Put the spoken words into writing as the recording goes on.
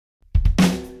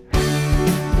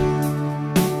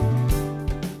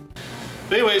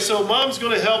so Mom's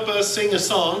going to help us sing a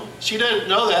song. She didn't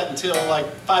know that until like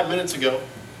 5 minutes ago.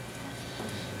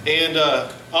 And I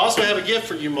also have a gift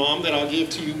for you, Mom, that I'll give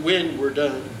to you when we're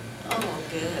done. Oh,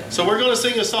 good. So we're going to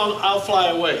sing a song, I'll Fly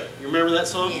Away. You remember that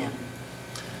song? Yeah.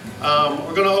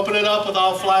 We're going to open it up with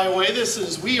I'll Fly Away. This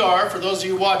is We Are, for those of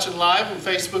you watching live in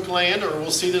Facebook land, or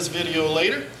will see this video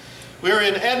later. We're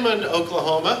in Edmond,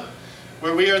 Oklahoma,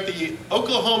 where we are at the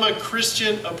Oklahoma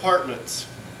Christian Apartments.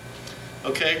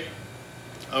 Okay?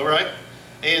 All right?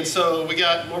 And so we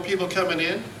got more people coming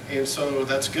in, and so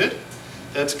that's good.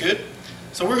 That's good.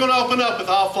 So we're going to open up with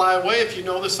I'll Fly Away. If you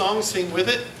know the song, sing with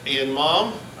it. And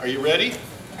Mom, are you ready?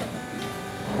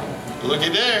 Looky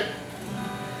there.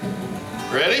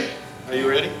 Ready? Are you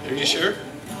ready? Are you sure?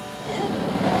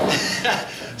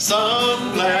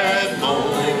 Some glad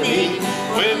morning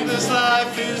when this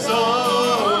life is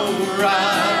over,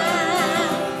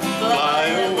 I'll fly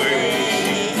away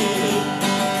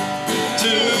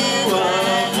to a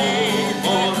home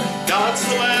on God's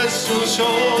celestial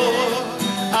shore.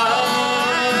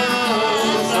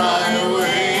 I'll fly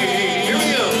away. Here we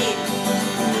go.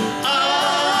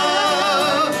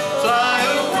 I'll fly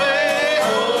away, oh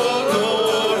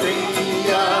glory.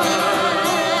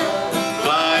 I'll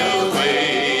fly away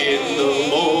in the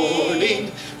morning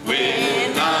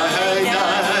when I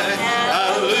die.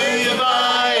 Hallelujah,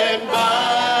 by and by.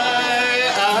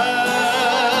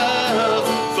 I'll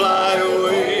fly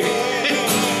away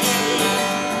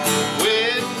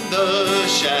when the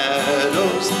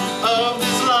shadows of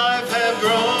this life have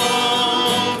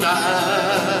grown.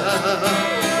 I'll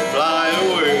fly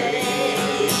away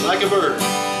like a bird,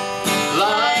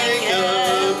 like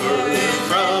a bird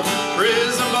from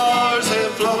prison bars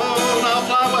have flown. I'll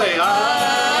fly away.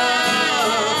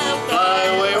 I'll fly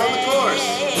away on the course.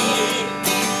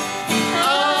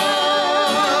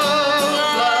 I'll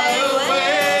fly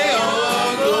away, oh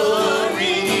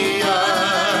glory.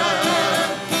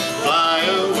 I'll fly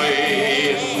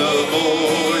away in the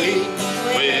morning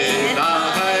when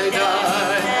I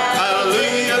die.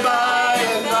 Hallelujah, by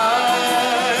and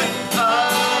by.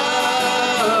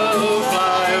 I'll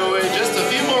fly away. Just a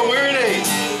few more weary days.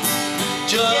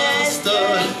 Just a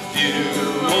few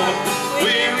more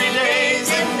weary days,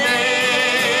 and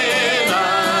then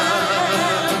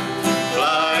I'll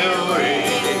fly away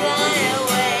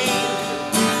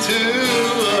to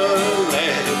a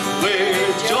land where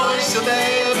joy shall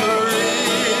never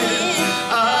end.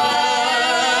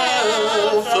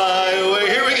 I'll fly away.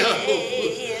 Here we go.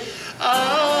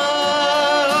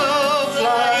 I'll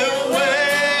fly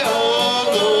away, oh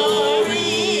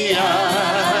glory.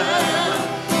 I'll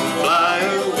fly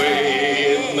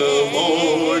away in the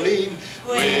morning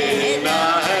when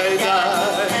I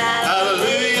die.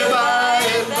 Hallelujah, by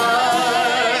and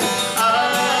by.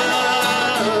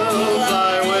 I'll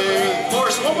fly away.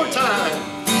 Chorus one more time.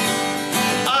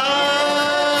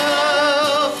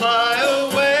 I'll fly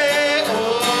away,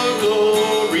 oh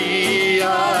glory.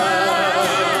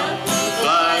 I'll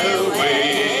fly away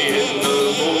in the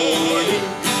morning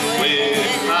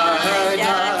when I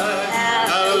die.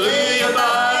 Hallelujah,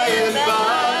 by and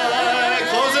by.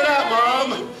 Close it out, Mom.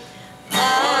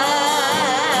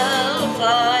 I'll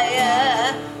fly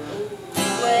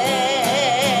away.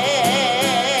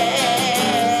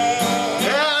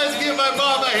 Yeah, let's give my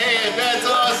mom a hand. That's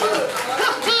awesome.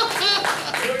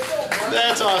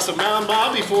 That's awesome. Now,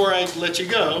 Mom, before I let you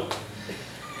go,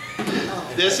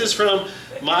 this is from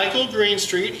Michael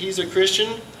Greenstreet. He's a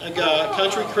Christian, a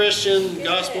country Christian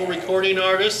gospel recording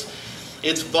artist.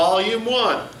 It's volume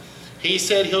 1. He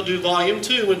said he'll do volume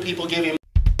 2 when people give him